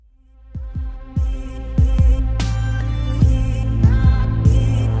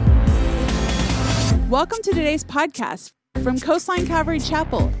Welcome to today's podcast from Coastline Calvary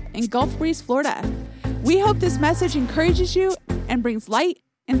Chapel in Gulf Breeze, Florida. We hope this message encourages you and brings light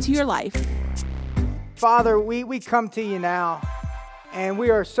into your life. Father, we come to you now, and we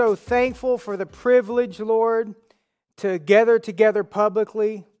are so thankful for the privilege, Lord, to gather together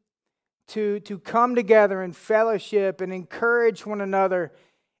publicly, to come together in fellowship and encourage one another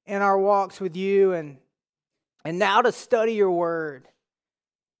in our walks with you, and now to study your word.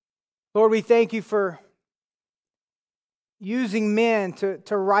 Lord, we thank you for using men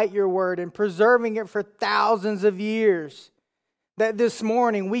to write your word and preserving it for thousands of years. That this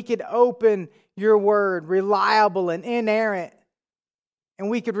morning we could open your word, reliable and inerrant, and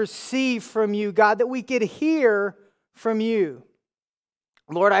we could receive from you, God, that we could hear from you.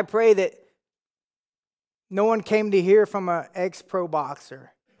 Lord, I pray that no one came to hear from an ex-pro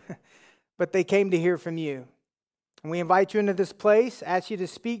boxer, but they came to hear from you. And we invite you into this place, ask you to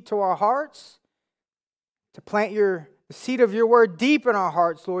speak to our hearts, to plant the seed of your word deep in our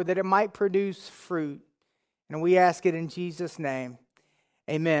hearts, Lord, that it might produce fruit. And we ask it in Jesus' name.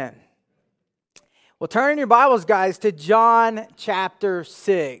 Amen. Well, turn in your Bibles, guys, to John chapter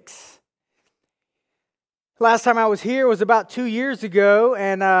 6. Last time I was here was about 2 years ago,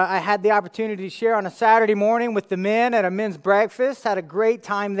 and I had the opportunity to share on a Saturday morning with the men at a men's breakfast. Had a great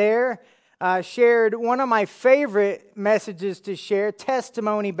time there. Shared one of my favorite messages to share,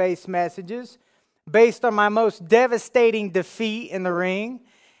 testimony-based messages, based on my most devastating defeat in the ring.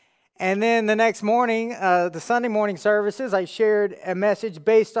 And then the next morning, the Sunday morning services, I shared a message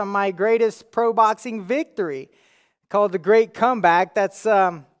based on my greatest pro boxing victory, called The Great Comeback. That's,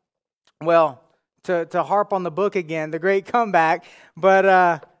 to harp on the book again, The Great Comeback. But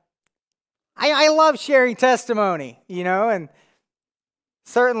I love sharing testimony, and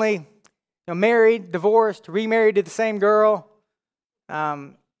certainly, married, divorced, remarried to the same girl,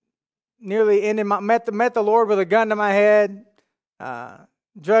 nearly ended met the Lord with a gun to my head,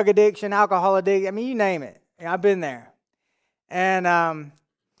 drug addiction, alcohol addiction, you name it. I've been there. And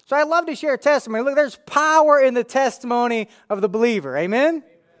so I love to share testimony. Look, there's power in the testimony of the believer. Amen?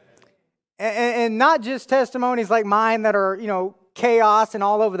 And not just testimonies like mine that are, chaos and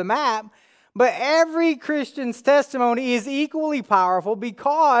all over the map, but every Christian's testimony is equally powerful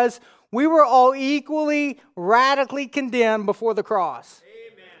because we were all equally radically condemned before the cross.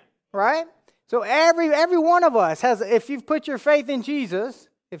 Amen. Right? So every one of us has, if you've put your faith in Jesus,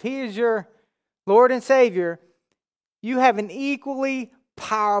 if He is your Lord and Savior, you have an equally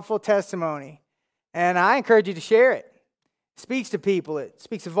powerful testimony. And I encourage you to share it. It speaks to people. It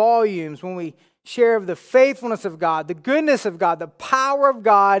speaks volumes when we share of the faithfulness of God, the goodness of God, the power of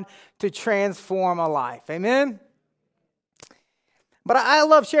God to transform a life. Amen? But I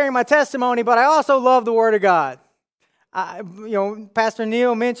love sharing my testimony, but I also love the Word of God. Pastor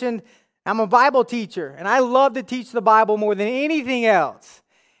Neil mentioned I'm a Bible teacher, and I love to teach the Bible more than anything else.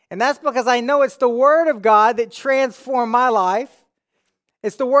 And that's because I know it's the Word of God that transformed my life.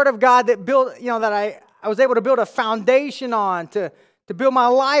 It's the Word of God that built, that I was able to build a foundation on, to build my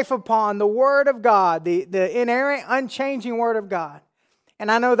life upon, the Word of God, the inerrant, unchanging Word of God.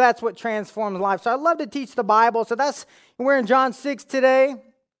 And I know that's what transforms life. So I love to teach the Bible. So we're in John 6 today.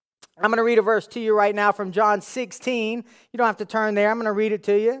 I'm going to read a verse to you right now from John 16. You don't have to turn there. I'm going to read it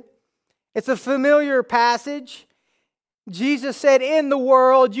to you. It's a familiar passage. Jesus said, in the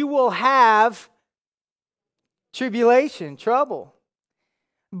world you will have tribulation, trouble.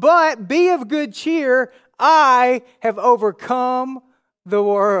 But be of good cheer. I have overcome the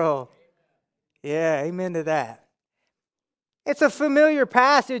world. Yeah, amen to that. It's a familiar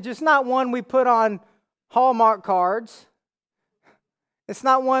passage. It's not one we put on Hallmark cards. It's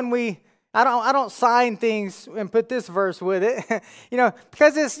not one I don't sign things and put this verse with it.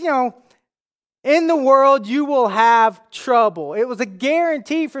 Because it's, in the world you will have trouble. It was a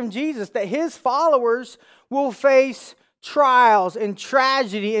guarantee from Jesus that His followers will face trials and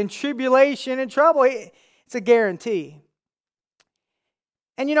tragedy and tribulation and trouble. It's a guarantee.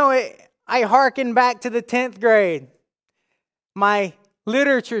 And I hearken back to the 10th grade. My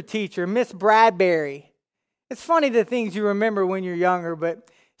literature teacher, Miss Bradbury. It's funny the things you remember when you're younger, but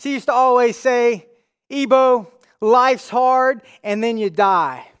she used to always say, Ebo, life's hard and then you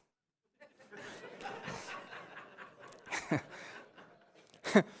die.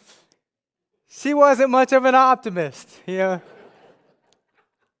 She wasn't much of an optimist, But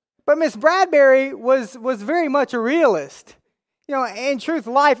Miss Bradbury was very much a realist. In truth,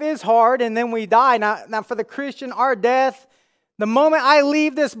 life is hard and then we die. Now for the Christian, our death, the moment I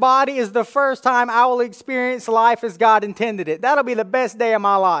leave this body is the first time I will experience life as God intended it. That'll be the best day of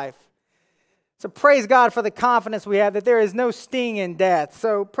my life. So praise God for the confidence we have that there is no sting in death.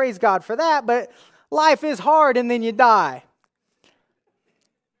 So praise God for that. But life is hard and then you die.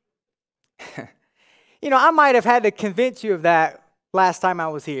 I might have had to convince you of that last time I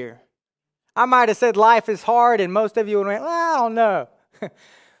was here. I might have said life is hard and most of you would have went, well, I don't know.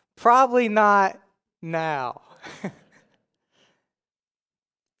 Probably not now.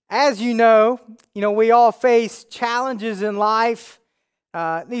 As you know, we all face challenges in life.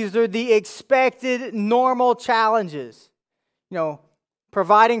 These are the expected, normal challenges.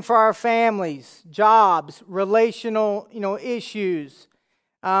 Providing for our families, jobs, relational, issues.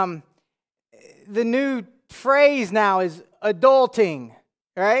 The new phrase now is adulting,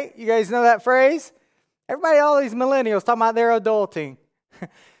 right? You guys know that phrase? Everybody, all these millennials talking about their adulting.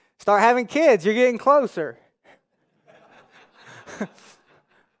 Start having kids, you're getting closer.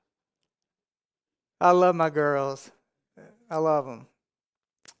 I love my girls. I love them.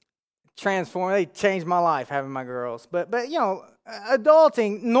 They changed my life having my girls. But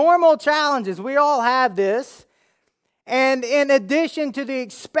adulting, normal challenges, we all have this. And in addition to the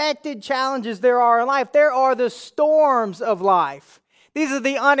expected challenges there are in life, there are the storms of life. These are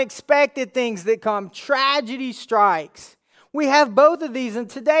the unexpected things that come. Tragedy strikes. We have both of these, and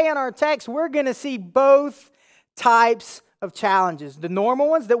today in our text, we're going to see both types of challenges. The normal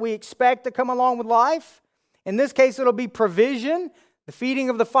ones that we expect to come along with life. In this case, it'll be provision, the feeding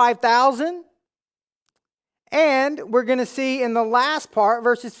of the 5,000. And we're going to see in the last part,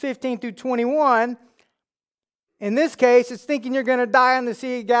 verses 15 through 21, in this case, it's thinking you're going to die on the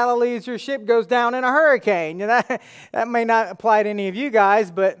Sea of Galilee as your ship goes down in a hurricane. That may not apply to any of you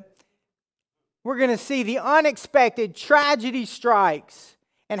guys, but we're going to see the unexpected tragedy strikes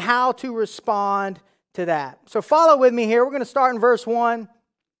and how to respond to that. So follow with me here. We're going to start in verse 1.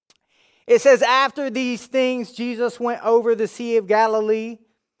 It says, after these things, Jesus went over the Sea of Galilee,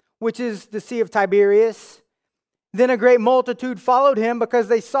 which is the Sea of Tiberias. Then a great multitude followed him because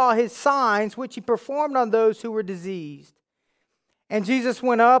they saw his signs, which he performed on those who were diseased. And Jesus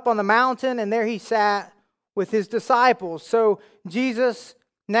went up on the mountain, and there he sat with his disciples. So Jesus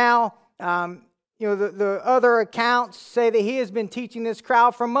now, the other accounts say that he has been teaching this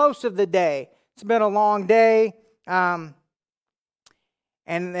crowd for most of the day. It's been a long day, and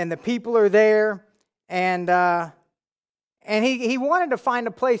the people are there, and he wanted to find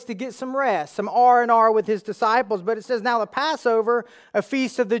a place to get some rest, some R&R with his disciples. But it says, now the Passover, a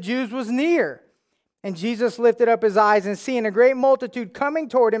feast of the Jews, was near. And Jesus lifted up his eyes and seeing a great multitude coming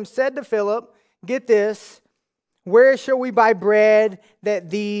toward him, said to Philip, get this, where shall we buy bread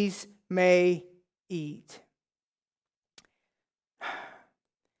that these may eat?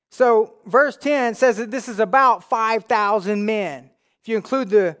 So verse 10 says that this is about 5,000 men. If you include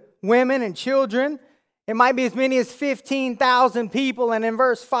the women and children, it might be as many as 15,000 people. And in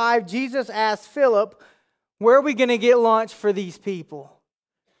verse 5, Jesus asked Philip, where are we going to get lunch for these people?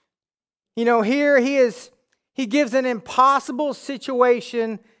 Here he gives an impossible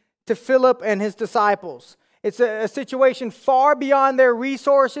situation to Philip and his disciples. It's a situation far beyond their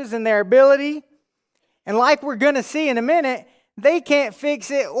resources and their ability. And like we're going to see in a minute, they can't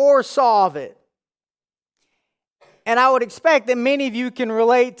fix it or solve it. And I would expect that many of you can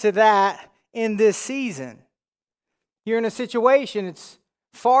relate to that in this season. You're in a situation, it's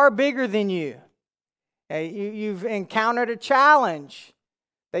far bigger than you. You've encountered a challenge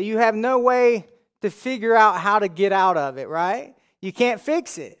that you have no way to figure out how to get out of it, right? You can't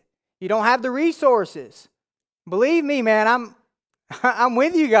fix it. You don't have the resources. Believe me, man, I'm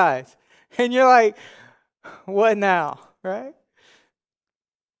with you guys. And you're like, what now, right?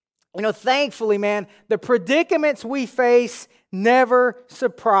 Thankfully, man, the predicaments we face never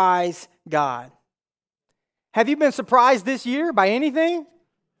surprise God. Have you been surprised this year by anything?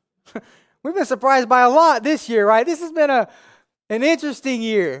 We've been surprised by a lot this year, right? This has been an interesting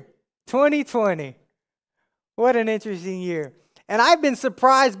year, 2020. What an interesting year. And I've been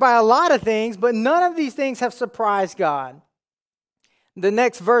surprised by a lot of things, but none of these things have surprised God. The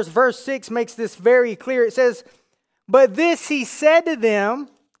next verse, verse 6, makes this very clear. It says, but this he said to them,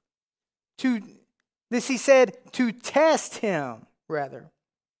 to test him, rather.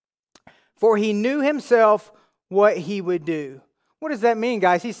 For he knew himself what he would do. What does that mean,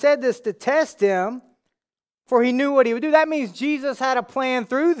 guys? He said this to test him, for he knew what he would do. That means Jesus had a plan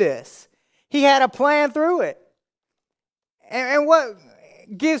through this. He had a plan through it. And what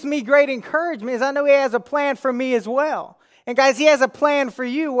gives me great encouragement is I know he has a plan for me as well. And guys, he has a plan for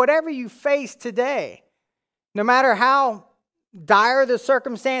you, whatever you face today. No matter how dire the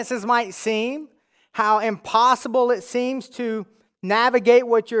circumstances might seem, how impossible it seems to navigate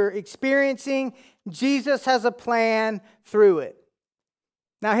what you're experiencing, Jesus has a plan through it.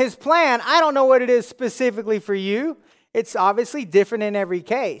 Now, his plan, I don't know what it is specifically for you. It's obviously different in every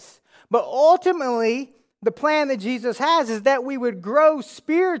case. But ultimately, the plan that Jesus has is that we would grow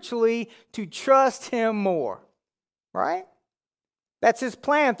spiritually to trust Him more. Right? That's His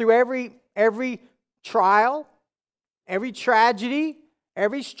plan through every trial, every tragedy,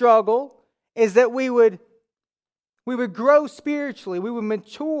 every struggle, is that we would grow spiritually. We would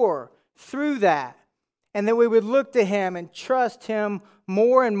mature through that. And that we would look to Him and trust Him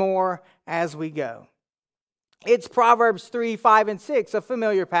more and more as we go. It's Proverbs 3, 5, and 6, a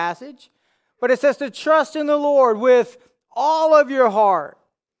familiar passage. But it says to trust in the Lord with all of your heart.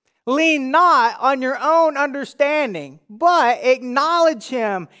 Lean not on your own understanding, but acknowledge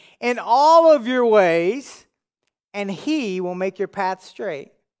Him in all of your ways, and He will make your path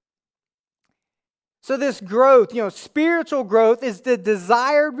straight. So this growth, spiritual growth is the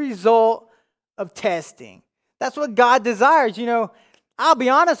desired result of testing. That's what God desires. I'll be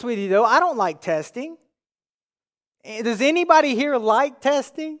honest with you though, I don't like testing. Does anybody here like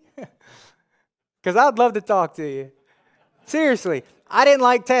testing? Because I'd love to talk to you. Seriously, I didn't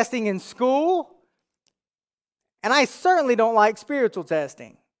like testing in school, and I certainly don't like spiritual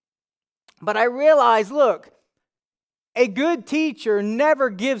testing. But I realized, look, a good teacher never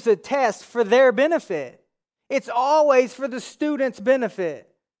gives a test for their benefit. It's always for the student's benefit.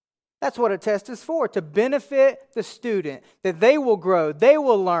 That's what a test is for, to benefit the student, that they will grow, they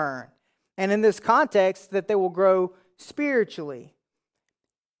will learn. And in this context, that they will grow spiritually.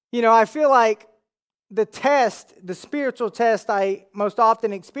 I feel like the spiritual test I most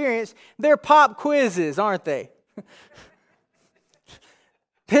often experience, they're pop quizzes, aren't they?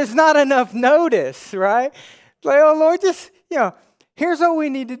 There's not enough notice, right? Like, oh Lord, just, here's what we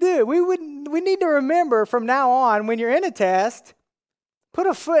need to do. We need to remember from now on, when you're in a test, put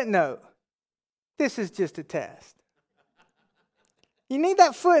a footnote. This is just a test. You need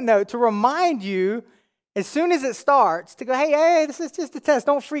that footnote to remind you as soon as it starts to go, hey, this is just a test.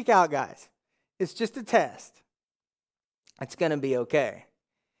 Don't freak out, guys. It's just a test. It's going to be okay.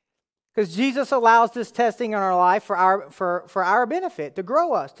 Because Jesus allows this testing in our life for our benefit, to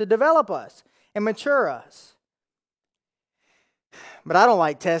grow us, to develop us, and mature us. But I don't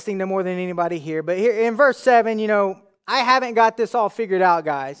like testing no more than anybody here. But here in verse 7, I haven't got this all figured out,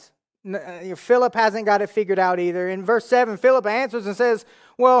 guys. Philip hasn't got it figured out either. In verse 7, Philip answers and says,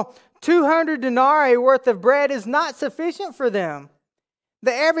 well, 200 denarii worth of bread is not sufficient for them,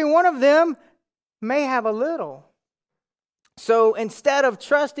 that every one of them may have a little. So instead of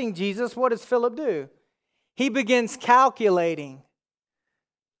trusting Jesus, what does Philip do? He begins calculating.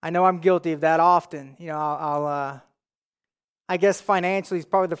 I know I'm guilty of that often. I guess financially is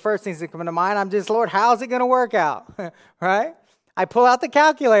probably the first things that come to mind. I'm just, Lord, how's it going to work out? Right? I pull out the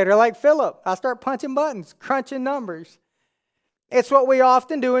calculator like Philip. I start punching buttons, crunching numbers. It's what we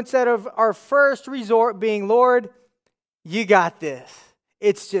often do instead of our first resort being, Lord, you got this.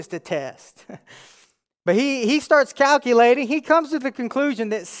 It's just a test. But he starts calculating. He comes to the conclusion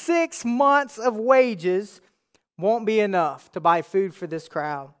that 6 months of wages won't be enough to buy food for this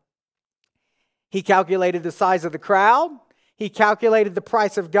crowd. He calculated the size of the crowd. He calculated the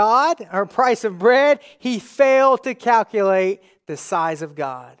price of God, or price of bread. He failed to calculate the size of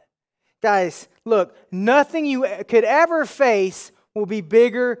God. Guys, look, nothing you could ever face will be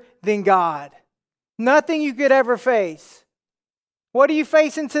bigger than God. Nothing you could ever face. What are you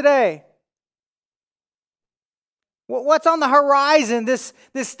facing today? What's on the horizon, this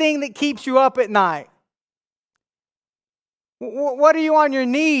thing that keeps you up at night? What are you on your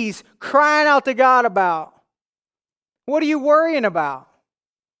knees crying out to God about? What are you worrying about?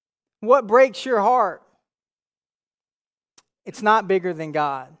 What breaks your heart? It's not bigger than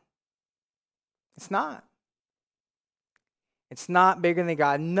God. It's not. It's not bigger than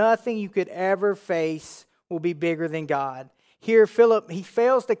God. Nothing you could ever face will be bigger than God. Here, Philip, he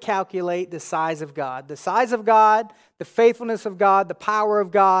fails to calculate the size of God. The size of God, the faithfulness of God, the power of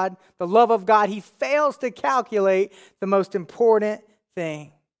God, the love of God. He fails to calculate the most important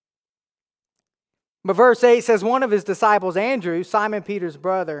thing. But verse 8 says, one of his disciples, Andrew, Simon Peter's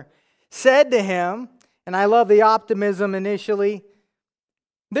brother, said to him, and I love the optimism initially,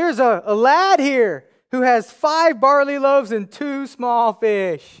 there's a lad here who has 5 barley loaves and 2 small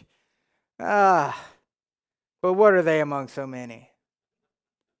fish. But what are they among so many?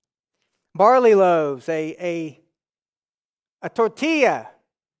 Barley loaves, a tortilla.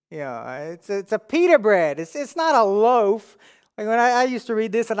 It's a pita bread. It's not a loaf. Like when I used to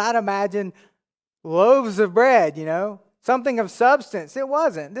read this, and I'd imagine loaves of bread, something of substance. It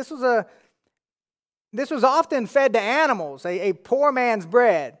wasn't. This was often fed to animals, a poor man's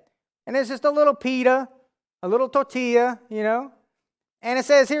bread. And it's just a little pita, a little tortilla, And it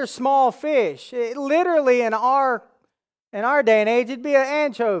says here, small fish. It literally, in our day and age, it'd be an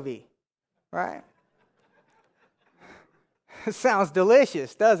anchovy. right? It sounds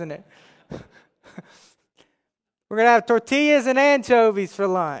delicious, doesn't it? We're going to have tortillas and anchovies for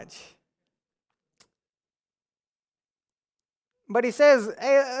lunch. But he says,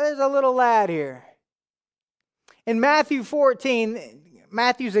 hey, there's a little lad here. In Matthew 14,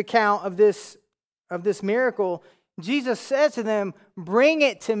 Matthew's account of this miracle, Jesus says to them, bring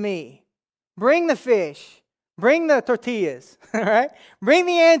it to me. Bring the fish. Bring the tortillas. All right? Bring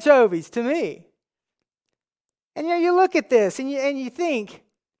the anchovies to me. And you look at this and you think,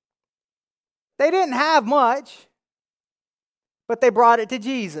 they didn't have much, but they brought it to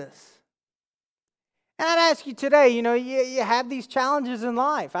Jesus. And I'd ask you today, you have these challenges in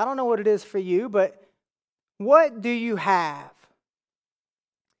life. I don't know what it is for you, but what do you have?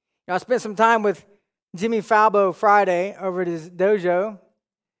 I spent some time with Jimmy Falbo Friday over at his dojo.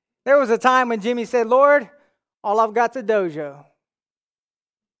 There was a time when Jimmy said, Lord, all I've got's a dojo,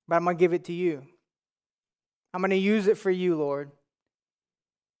 but I'm going to give it to you. I'm going to use it for you, Lord.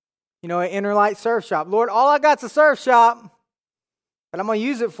 An Inner Light surf shop. Lord, all I got's a surf shop, but I'm going to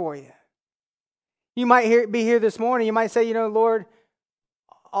use it for you. You might be here this morning. You might say, Lord,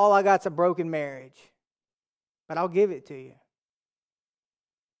 all I got's a broken marriage, but I'll give it to you.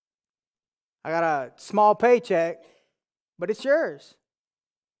 I got a small paycheck, but it's yours.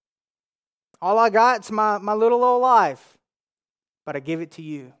 All I got's my little old life, but I give it to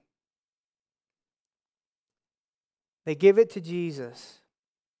you. They give it to Jesus.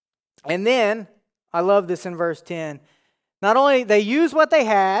 And then, I love this in verse 10. Not only they use what they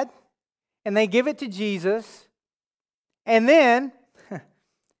had, and they give it to Jesus, and then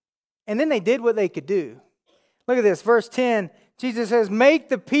they did what they could do. Look at this, verse 10. Jesus says, make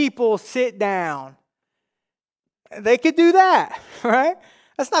the people sit down. They could do that, right?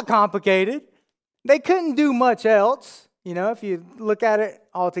 That's not complicated. They couldn't do much else. If you look at it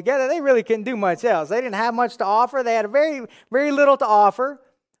all together, they really couldn't do much else. They didn't have much to offer. They had very, very little to offer.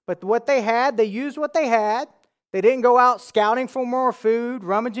 But what they had, they used what they had. They didn't go out scouting for more food,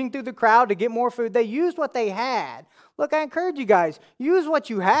 rummaging through the crowd to get more food. They used what they had. Look, I encourage you guys, use what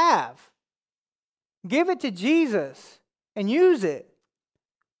you have. Give it to Jesus and use it.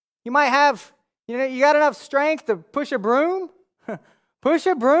 You might have, you got enough strength to push a broom? Push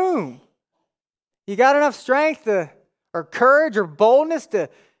a broom. You got enough strength or courage or boldness to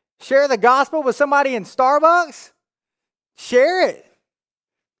share the gospel with somebody in Starbucks? Share it.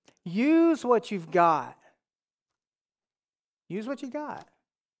 Use what you've got. Use what you got.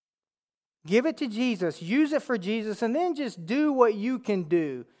 Give it to Jesus. Use it for Jesus, and then just do what you can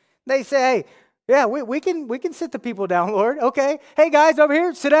do. They say, hey, yeah, we can sit the people down, Lord. Okay. Hey, guys, over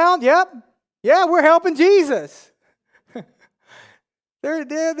here, sit down. Yep. Yeah, we're helping Jesus.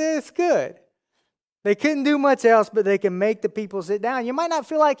 It's good. They couldn't do much else, but they can make the people sit down. You might not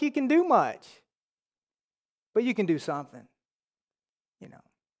feel like you can do much, but you can do something.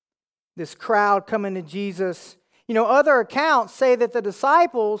 This crowd coming to Jesus. Other accounts say that the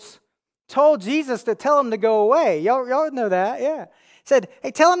disciples told Jesus to tell them to go away. Y'all know that, yeah. Said,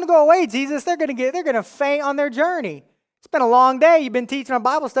 hey, tell them to go away, Jesus. They're gonna faint on their journey. It's been a long day. You've been teaching a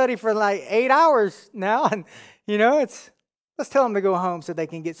Bible study for like 8 hours now, and let's tell them to go home so they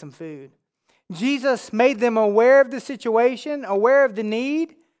can get some food. Jesus made them aware of the situation, aware of the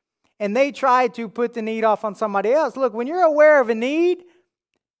need, and they tried to put the need off on somebody else. Look, when you're aware of a need,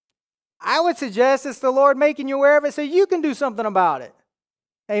 I would suggest it's the Lord making you aware of it so you can do something about it.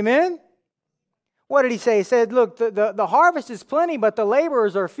 Amen? What did he say? He said, look, the harvest is plenty, but the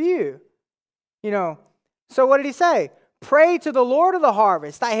laborers are few. So what did he say? Pray to the Lord of the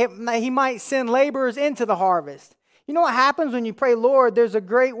harvest that he might send laborers into the harvest. You know what happens when you pray, Lord, there's a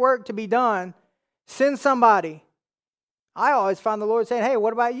great work to be done. Send somebody. I always find the Lord saying, hey,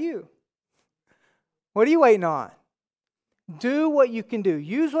 what about you? What are you waiting on? Do what you can do.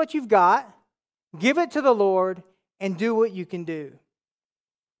 Use what you've got, give it to the Lord, and do what you can do.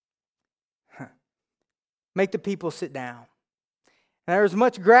 Make the people sit down. And there was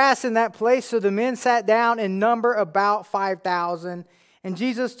much grass in that place, so the men sat down in number about 5,000. And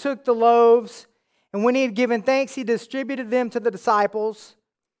Jesus took the loaves, and when he had given thanks, he distributed them to the disciples,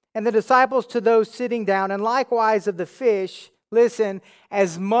 and the disciples to those sitting down, and likewise of the fish, listen,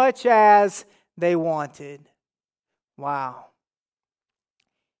 as much as they wanted. Wow.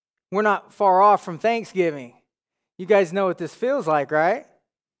 We're not far off from Thanksgiving. You guys know what this feels like, right?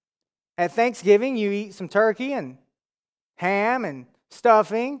 At Thanksgiving, you eat some turkey and ham and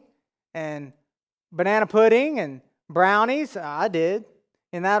stuffing and banana pudding and brownies. I did,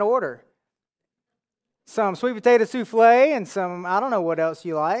 in that order. Some sweet potato souffle and some, I don't know what else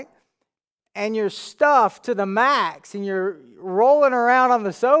you like. And you're stuffed to the max and you're rolling around on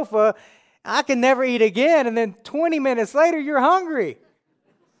the sofa I can never eat again. And then 20 minutes later, you're hungry.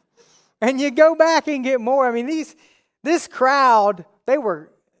 And you go back and get more. I mean, this crowd, they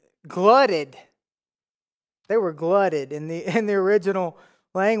were glutted. They were glutted in the original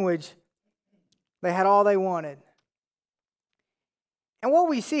language. They had all they wanted. And what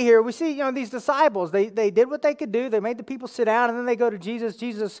we see here, we see, these disciples, they did what they could do. They made the people sit down, and then they go to Jesus.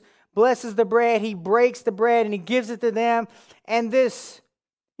 Jesus blesses the bread. He breaks the bread, and he gives it to them. And this,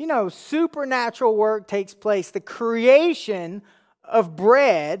 supernatural work takes place. The creation of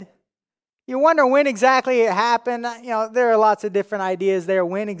bread. You wonder when exactly it happened. There are lots of different ideas there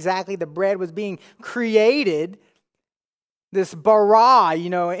when exactly the bread was being created. This bara,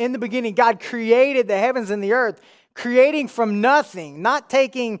 in the beginning, God created the heavens and the earth, creating from nothing, not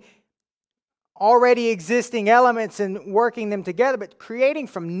taking already existing elements and working them together, but creating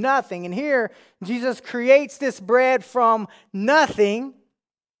from nothing. And here, Jesus creates this bread from nothing,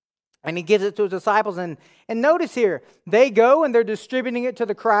 and he gives it to his disciples. And notice here, they go and they're distributing it to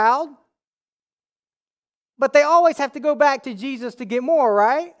the crowd. But they always have to go back to Jesus to get more,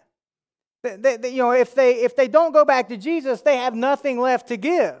 right? If they don't go back to Jesus, they have nothing left to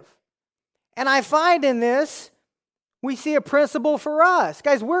give. And I find in this, we see a principle for us.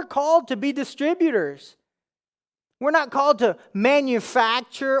 Guys, we're called to be distributors. We're not called to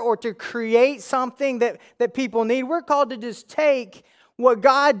manufacture or to create something that people need. We're called to just take what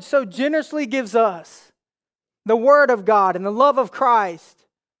God so generously gives us, the Word of God and the love of Christ,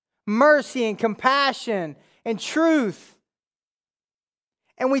 mercy and compassion and truth.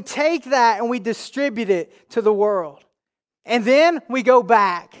 And we take that and we distribute it to the world. And then we go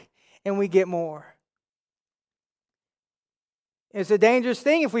back and we get more. It's a dangerous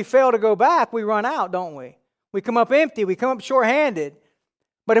thing. If we fail to go back, we run out, don't we? We come up empty. We come up short-handed.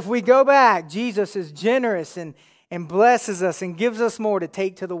 But if we go back, Jesus is generous and blesses us and gives us more to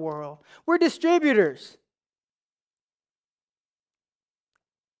take to the world. We're distributors.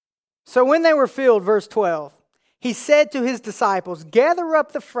 So when they were filled, verse 12, he said to his disciples, "Gather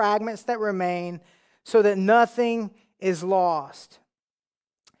up the fragments that remain so that nothing is lost."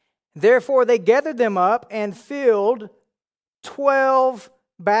 Therefore they gathered them up and filled 12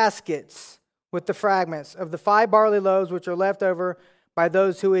 baskets with the fragments of the 5 barley loaves which are left over by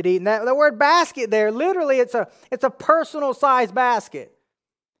those who had eaten. The word basket there, literally it's a personal size basket.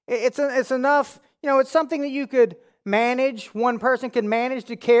 It's enough, it's something that you could manage, one person could manage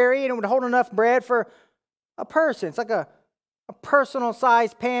to carry, and it would hold enough bread for a person. It's like a personal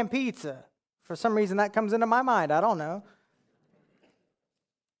size pan pizza. For some reason that comes into my mind. I don't know.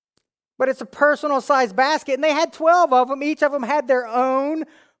 But it's a personal size basket, and they had 12 of them. Each of them had their own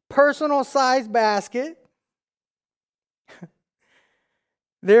personal size basket.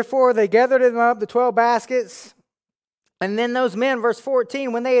 Therefore, they gathered them up, the 12 baskets. And then those men, verse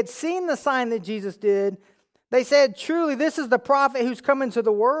 14, when they had seen the sign that Jesus did, they said, "Truly, this is the prophet who's come into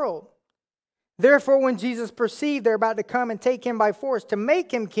the world." Therefore, when Jesus perceived they're about to come and take him by force to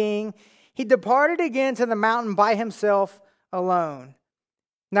make him king, he departed again to the mountain by himself alone.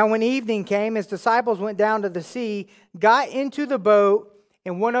 Now, when evening came, his disciples went down to the sea, got into the boat,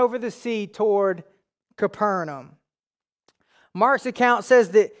 and went over the sea toward Capernaum. Mark's account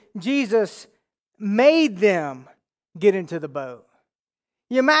says that Jesus made them get into the boat.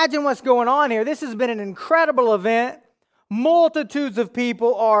 You imagine what's going on here. This has been an incredible event. Multitudes of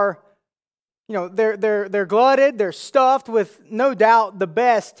people are, they're glutted. They're stuffed with, no doubt, the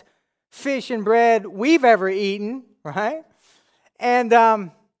best fish and bread we've ever eaten, right? And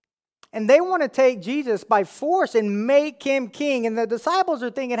they want to take Jesus by force and make him king. And the disciples are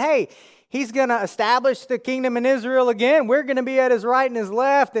thinking, hey, he's going to establish the kingdom in Israel again. We're going to be at his right and his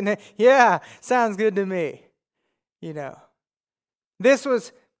left. And yeah, sounds good to me. This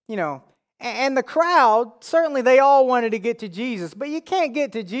was, and the crowd, certainly they all wanted to get to Jesus. But you can't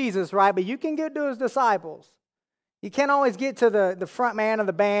get to Jesus, right? But you can get to his disciples. You can't always get to the front man of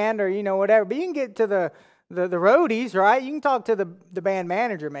the band or, whatever. But you can get to the roadies, right? You can talk to the band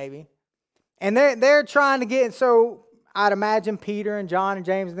manager maybe. And they're trying to get, so I'd imagine Peter and John and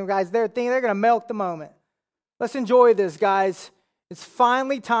James and them guys, they're thinking they're going to milk the moment. Let's enjoy this, guys. It's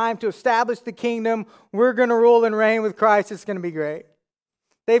finally time to establish the kingdom. We're going to rule and reign with Christ. It's going to be great.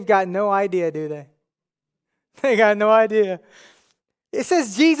 They've got no idea, do they? They got no idea. It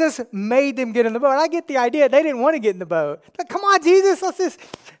says Jesus made them get in the boat. I get the idea. They didn't want to get in the boat. Like, come on, Jesus, let's just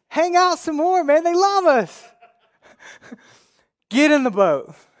hang out some more, man. They love us. Get in the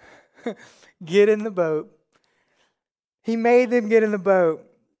boat. Get in the boat. He made them get in the boat.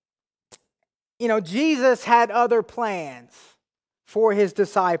 Jesus had other plans for his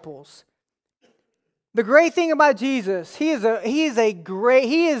disciples. The great thing about Jesus, he is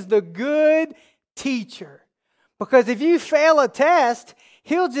the good teacher. Because if you fail a test,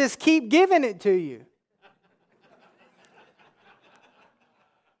 he'll just keep giving it to you.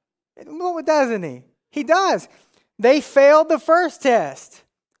 Doesn't he? He does. They failed the first test.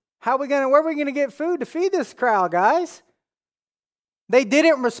 Where are we gonna get food to feed this crowd, guys? They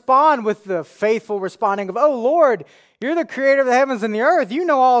didn't respond with the faithful responding of, "Oh Lord, you're the creator of the heavens and the earth. You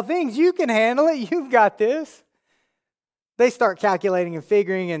know all things. You can handle it. You've got this." They start calculating and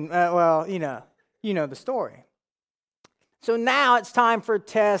figuring, and you know the story. So now it's time for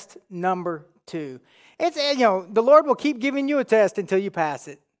test number 2. The Lord will keep giving you a test until you pass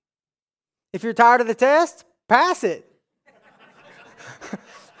it. If you're tired of the test, pass it.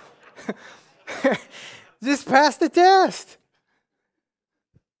 Just pass the test.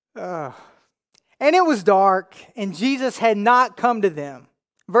 And it was dark, and Jesus had not come to them.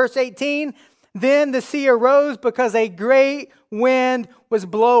 Verse 18, then the sea arose because a great wind was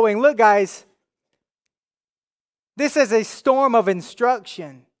blowing. Look, guys, this is a storm of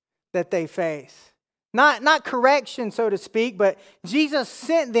instruction that they face. Not correction, so to speak, but Jesus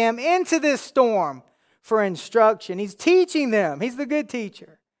sent them into this storm for instruction. He's teaching them. He's the good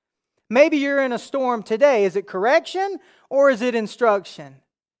teacher. Maybe you're in a storm today. Is it correction or is it instruction?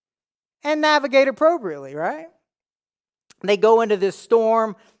 And navigate appropriately, right? They go into this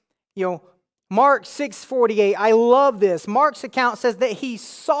storm. Mark 6:48. I love this. Mark's account says that he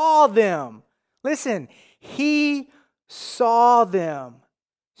saw them. Listen, he saw them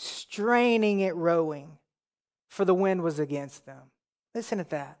straining at rowing, for the wind was against them. Listen to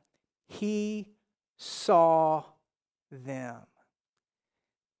that. He saw them.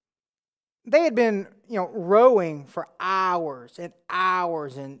 They had been, rowing for hours and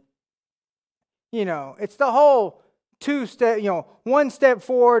hours, and it's the whole 2-step, 1 step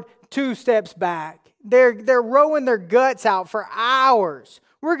forward, 2 steps back. They're rowing their guts out for hours.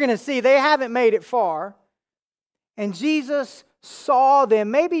 We're going to see they haven't made it far. And Jesus saw them.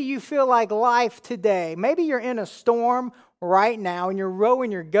 Maybe you feel like life today. Maybe you're in a storm right now and you're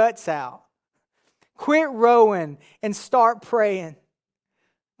rowing your guts out. Quit rowing and start praying.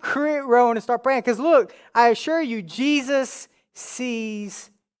 Quit rowing and start praying. Because look, I assure you, Jesus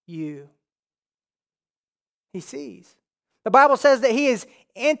sees you. He sees. The Bible says that he is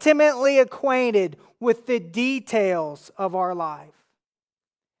intimately acquainted with the details of our life.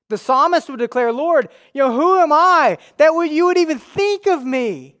 The psalmist would declare, Lord, who am I that you would even think of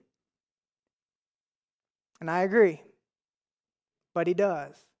me? And I agree. But he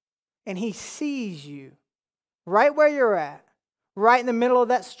does. And he sees you right where you're at. Right in the middle of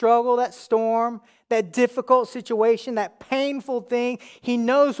that struggle, that storm, that difficult situation, that painful thing. He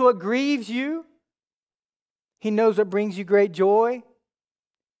knows what grieves you. He knows what brings you great joy.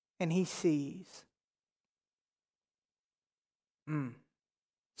 And he sees.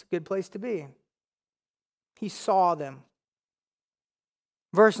 It's a good place to be. He saw them.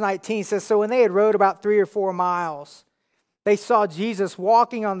 Verse 19 says, so when they had rowed about 3 or 4 miles, they saw Jesus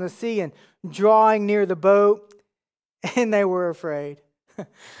walking on the sea and drawing near the boat, and they were afraid.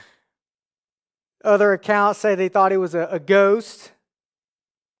 Other accounts say they thought he was a ghost.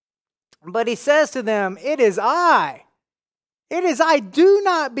 But he says to them, it is I. It is I. Do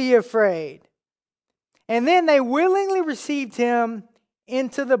not be afraid. And then they willingly received him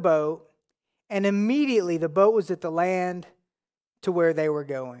into the boat, and immediately the boat was at the land to where they were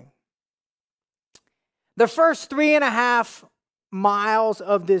going. The first 3.5 miles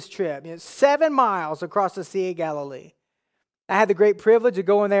of this trip, 7 miles across the Sea of Galilee. I had the great privilege of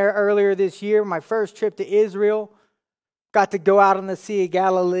going there earlier this year, my first trip to Israel. Got to go out on the Sea of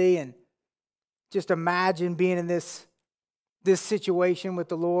Galilee and just imagine being in this situation with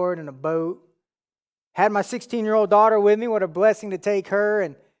the Lord in a boat. Had my 16-year-old daughter with me. What a blessing to take her.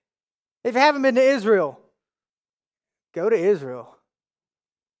 And if you haven't been to Israel, go to Israel.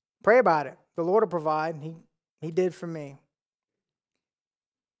 Pray about it. The Lord will provide. He did for me.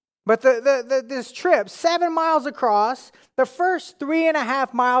 But this trip, 7 miles across, the first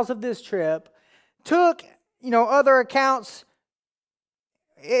 3.5 miles of this trip took, other accounts,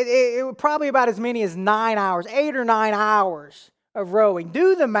 it was probably about as many as 9 hours, 8 or 9 hours of rowing.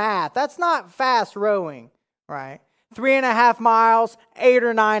 Do the math. That's not fast rowing, right? 3.5 miles, 8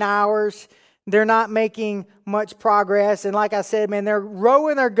 or 9 hours. They're not making much progress. And like I said, man, they're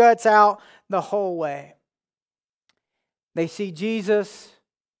rowing their guts out the whole way. They see Jesus.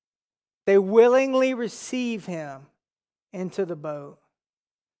 They willingly receive him into the boat.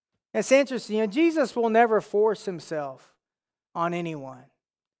 It's interesting. Jesus will never force himself on anyone.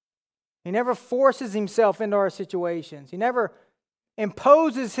 He never forces himself into our situations. He never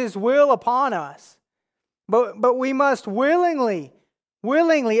imposes his will upon us. But we must willingly,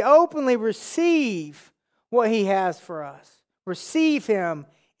 openly receive what he has for us. Receive him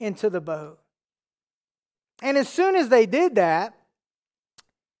into the boat. And as soon as they did that,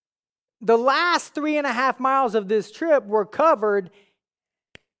 the last 3.5 miles of this trip were covered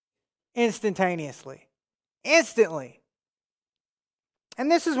instantaneously. Instantly.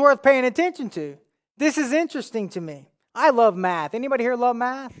 And this is worth paying attention to. This is interesting to me. I love math. Anybody here love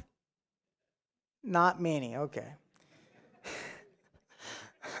math? Not many. Okay.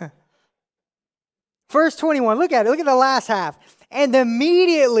 Verse 21, look at it. Look at the last half. And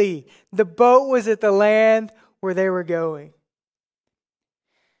immediately the boat was at the land where they were going.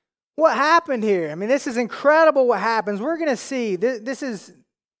 What happened here? I mean, this is incredible what happens. We're going to see. This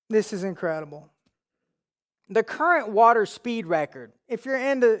is incredible. The current water speed record, if you're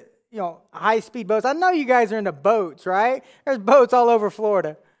into, high-speed boats, I know you guys are into boats, right? There's boats all over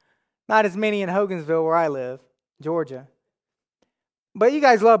Florida. Not as many in Hogansville where I live, Georgia. But you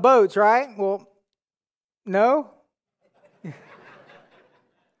guys love boats, right? Well, no?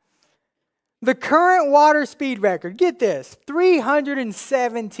 The current water speed record, get this,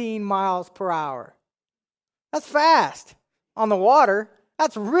 317 miles per hour. That's fast. On the water,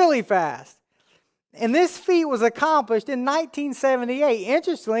 that's really fast. And this feat was accomplished in 1978.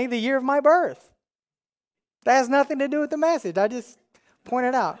 Interestingly, the year of my birth. That has nothing to do with the message. I just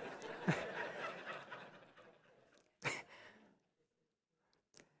pointed out.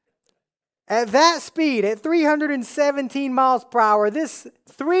 At that speed, at 317 miles per hour, this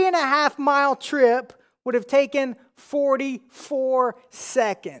 3.5 mile trip would have taken 44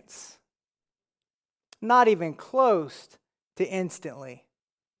 seconds. Not even close to instantly.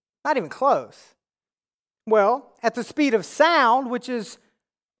 Not even close. Well, at the speed of sound, which is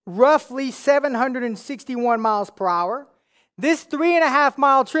roughly 761 miles per hour, this 3.5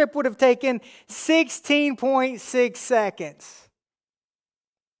 mile trip would have taken 16.6 seconds.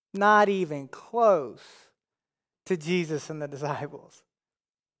 Not even close to Jesus and the disciples.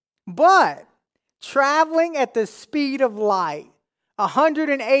 But traveling at the speed of light,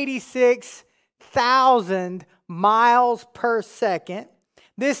 186,000 miles per second,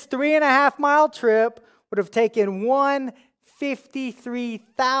 this 3.5 mile trip would have taken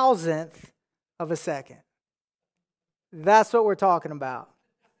 1/53,000th of a second. That's what we're talking about.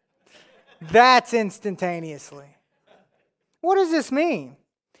 That's instantaneously. What does this mean?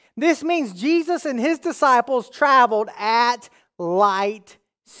 This means Jesus and his disciples traveled at light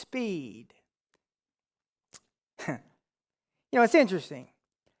speed. It's interesting.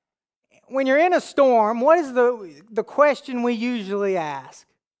 When you're in a storm, what is the question we usually ask?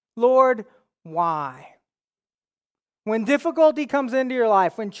 Lord, why? When difficulty comes into your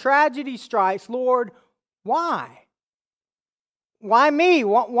life, when tragedy strikes, Lord, why? Why me?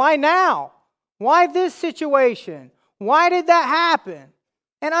 Why now? Why this situation? Why did that happen?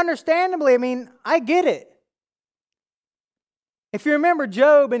 And understandably, I get it. If you remember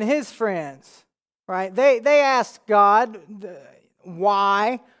Job and his friends, right? They asked God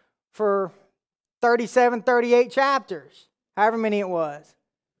why for 37, 38 chapters, however many it was.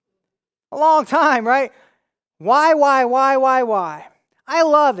 A long time, right? Why? I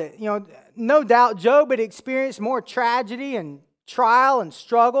love it. No doubt Job had experienced more tragedy and trial and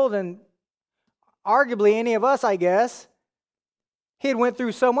struggle than arguably any of us, I guess. He had went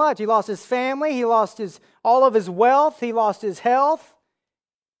through so much. He lost his family. He lost all of his wealth. He lost his health.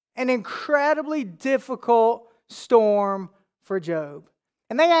 An incredibly difficult storm for Job.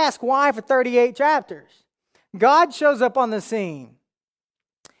 And they ask why for 38 chapters. God shows up on the scene.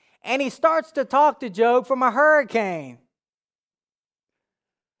 And he starts to talk to Job from a hurricane.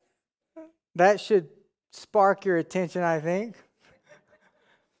 That should spark your attention, I think.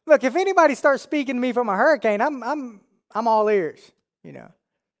 Look, if anybody starts speaking to me from a hurricane, I'm all ears.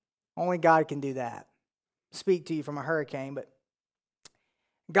 Only God can do that. Speak to you from a hurricane. But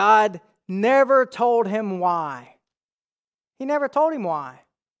God never told him why. He never told him why.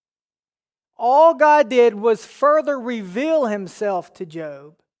 All God did was further reveal himself to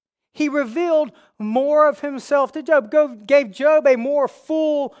Job. He revealed more of himself to Job. Gave Job a more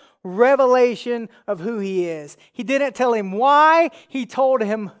full revelation of who he is. He didn't tell him why, he told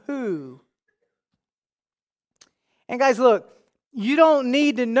him who. And guys, look, you don't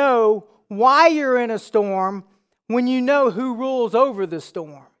need to know why you're in a storm when you know who rules over the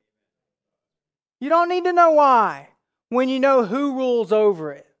storm. You don't need to know why when you know who rules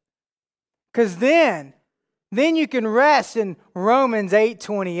over it. Because then you can rest in Romans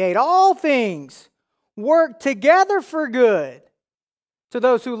 8:28. All things work together for good to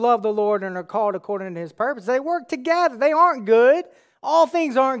those who love the Lord and are called according to his purpose. They work together. They aren't good All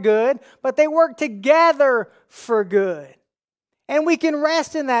things aren't good, but they work together for good. And we can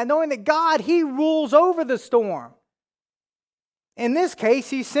rest in that, knowing that God, He rules over the storm. In this case,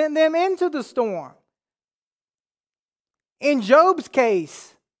 He sent them into the storm. In Job's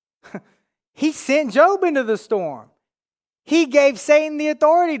case, He sent Job into the storm. He gave Satan the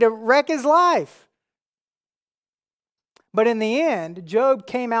authority to wreck his life. But in the end, Job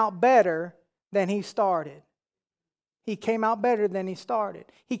came out better than he started. He came out better than he started.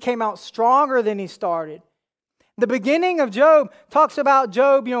 He came out stronger than he started. The beginning of Job talks about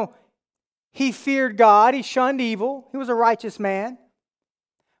Job, he feared God, he shunned evil, he was a righteous man.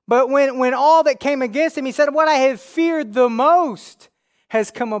 But when all that came against him, he said, what I have feared the most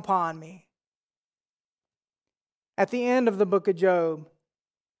has come upon me. At the end of the book of Job,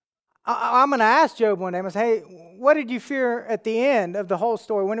 I'm going to ask Job one day, I'm going to say, hey, what did you fear at the end of the whole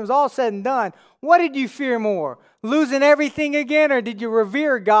story? When it was all said and done, what did you fear more? Losing everything again, or did you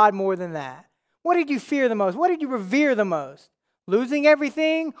revere God more than that? What did you fear the most? What did you revere the most? Losing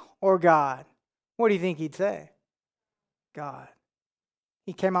everything or God? What do you think he'd say? God.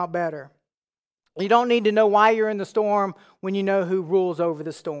 He came out better. You don't need to know why you're in the storm when you know who rules over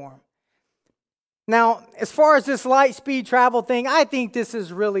the storm. Now, as far as this light speed travel thing, I think this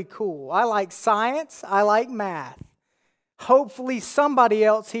is really cool. I like science. I like math. Hopefully somebody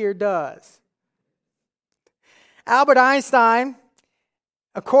else here does. Albert Einstein,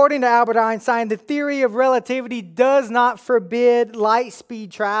 according to Albert Einstein, the theory of relativity does not forbid light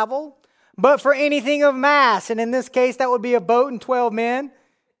speed travel, but for anything of mass, and in this case that would be a boat and 12 men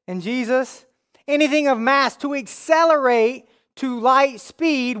and Jesus, anything of mass to accelerate to light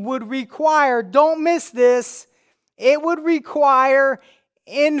speed would require, don't miss this, it would require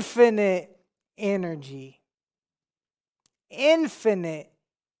infinite energy. Infinite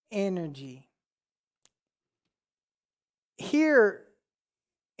energy. Here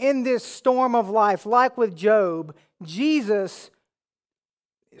in this storm of life, like with Job, Jesus,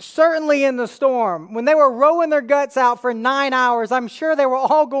 certainly in the storm, when they were rowing their guts out for 9 hours, I'm sure they were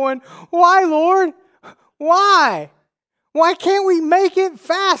all going, why, Lord? Why? Why can't we make it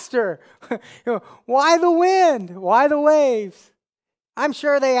faster? Why the wind? Why the waves? I'm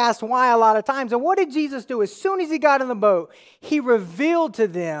sure they asked why a lot of times. And what did Jesus do? As soon as he got in the boat, he revealed to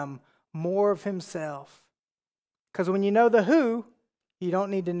them more of himself. Because when you know the who, you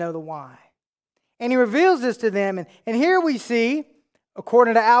don't need to know the why. And he reveals this to them. And here we see,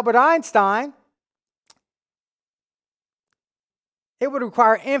 according to Albert Einstein, it would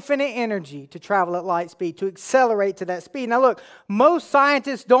require infinite energy to travel at light speed, to accelerate to that speed. Now look, most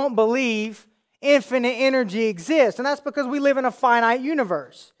scientists don't believe infinite energy exists, and that's because we live in a finite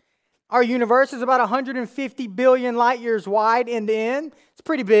universe. Our universe is about 150 billion light years wide end to end. It's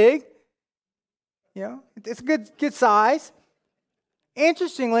pretty big. It's a good size.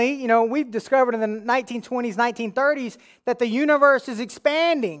 Interestingly, we've discovered in the 1920s, 1930s that the universe is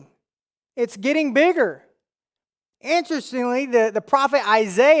expanding. It's getting bigger. Interestingly, the prophet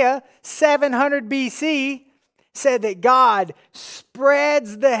Isaiah, 700 BC, said that God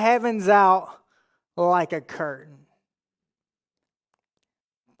spreads the heavens out like a curtain.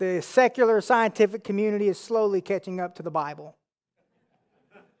 The secular scientific community is slowly catching up to the Bible.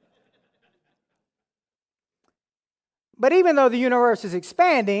 But even though the universe is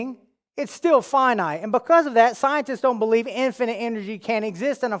expanding, it's still finite. And because of that, scientists don't believe infinite energy can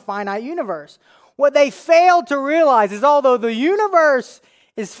exist in a finite universe. What they fail to realize is although the universe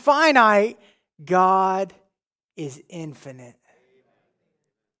is finite, God is infinite.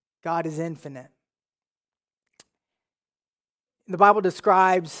 God is infinite. The Bible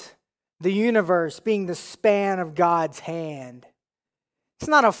describes the universe being the span of God's hand. It's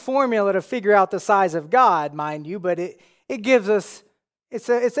not a formula to figure out the size of God, mind you, but it gives us, it's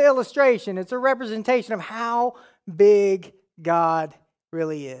an illustration, it's a representation of how big God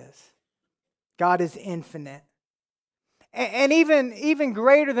really is. God is infinite. And even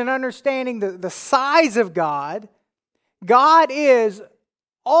greater than understanding the size of God, God is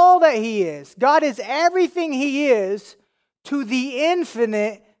all that He is. God is everything He is to the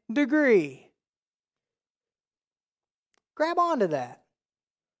infinite degree. Grab onto that.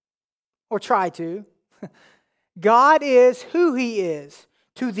 Or try to. God is who He is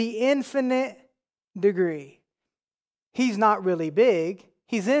to the infinite degree. He's not really big.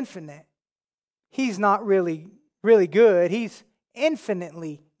 He's infinite. He's not really good. He's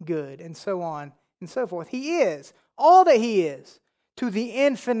infinitely good, and so on and so forth. He is all that He is to the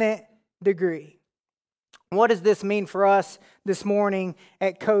infinite degree. What does this mean for us this morning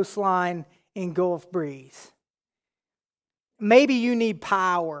at Coastline in Gulf Breeze? Maybe you need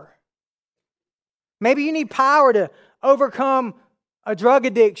power. Maybe you need power to overcome a drug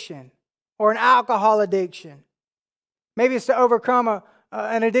addiction or an alcohol addiction. Maybe it's to overcome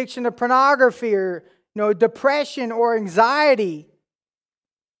an addiction to pornography or depression or anxiety.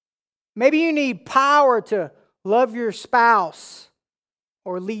 Maybe you need power to love your spouse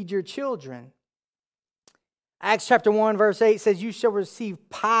or lead your children. Acts chapter 1 verse 8 says, you shall receive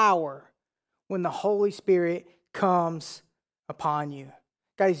power when the Holy Spirit comes upon you.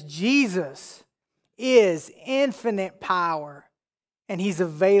 Guys, Jesus is infinite power and He's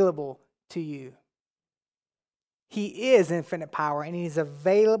available to you. He is infinite power and He's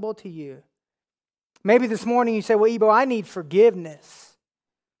available to you. Maybe this morning you say, well, Ebo, I need forgiveness.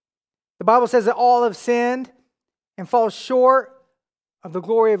 The Bible says that all have sinned and fall short of the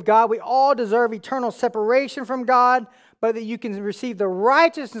glory of God. We all deserve eternal separation from God, but that you can receive the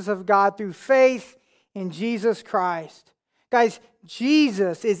righteousness of God through faith in Jesus Christ. Guys,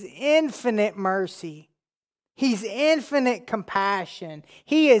 Jesus is infinite mercy. He's infinite compassion.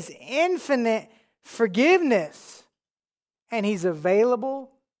 He is infinite forgiveness. And He's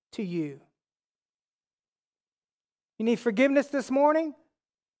available to you. You need forgiveness this morning?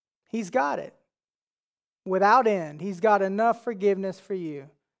 He's got it. Without end. He's got enough forgiveness for you,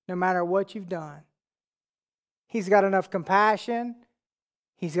 no matter what you've done. He's got enough compassion.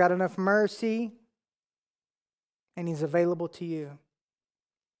 He's got enough mercy. And He's available to you.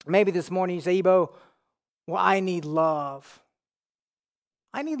 Maybe this morning you say, Ebo, well, I need love.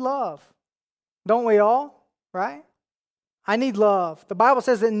 I need love. Don't we all? Right? I need love. The Bible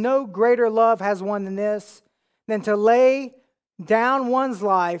says that no greater love has one than this, than to lay down one's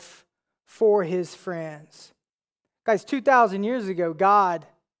life for his friends. Guys, 2,000 years ago, God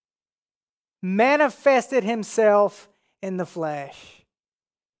manifested Himself in the flesh.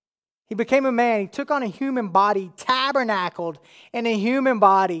 He became a man. He took on a human body, tabernacled in a human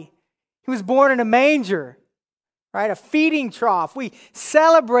body. He was born in a manger, right? A feeding trough. We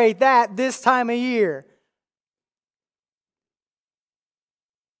celebrate that this time of year.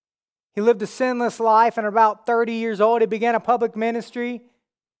 He lived a sinless life, and at about 30 years old, He began a public ministry.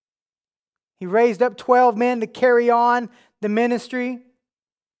 He raised up 12 men to carry on the ministry.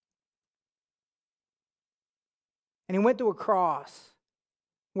 And He went to a cross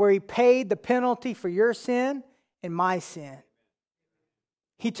where He paid the penalty for your sin and my sin.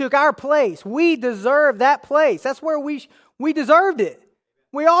 He took our place. We deserve that place. That's where we deserved it.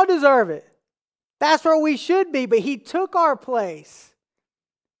 We all deserve it. That's where we should be, but He took our place.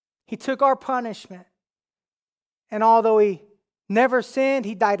 He took our punishment. And although He never sinned,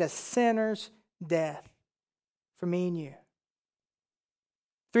 He died a sinner's death for me and you.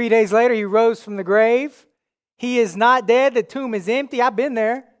 3 days later, He rose from the grave. He is not dead. The tomb is empty. I've been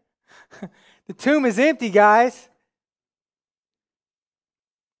there. The tomb is empty, guys.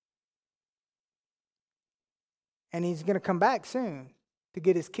 And He's going to come back soon to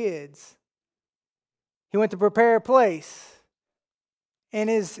get His kids. He went to prepare a place. In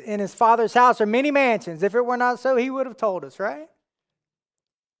his Father's house are many mansions. If it were not so, He would have told us, right?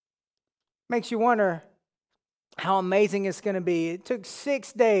 Makes you wonder how amazing it's going to be. It took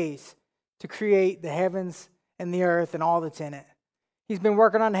 6 days to create the heavens and the earth and all that's in it. He's been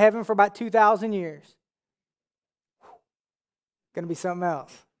working on heaven for about 2,000 years. Going to be something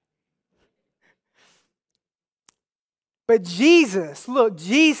else. But Jesus, look,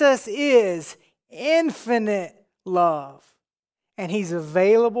 Jesus is infinite love. And He's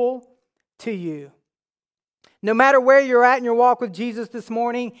available to you. No matter where you're at in your walk with Jesus this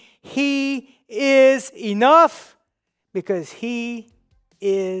morning, He is enough because He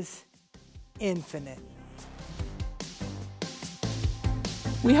is infinite.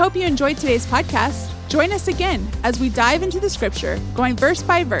 We hope you enjoyed today's podcast. Join us again as we dive into the Scripture, going verse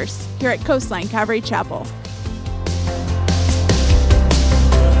by verse here at Coastline Calvary Chapel.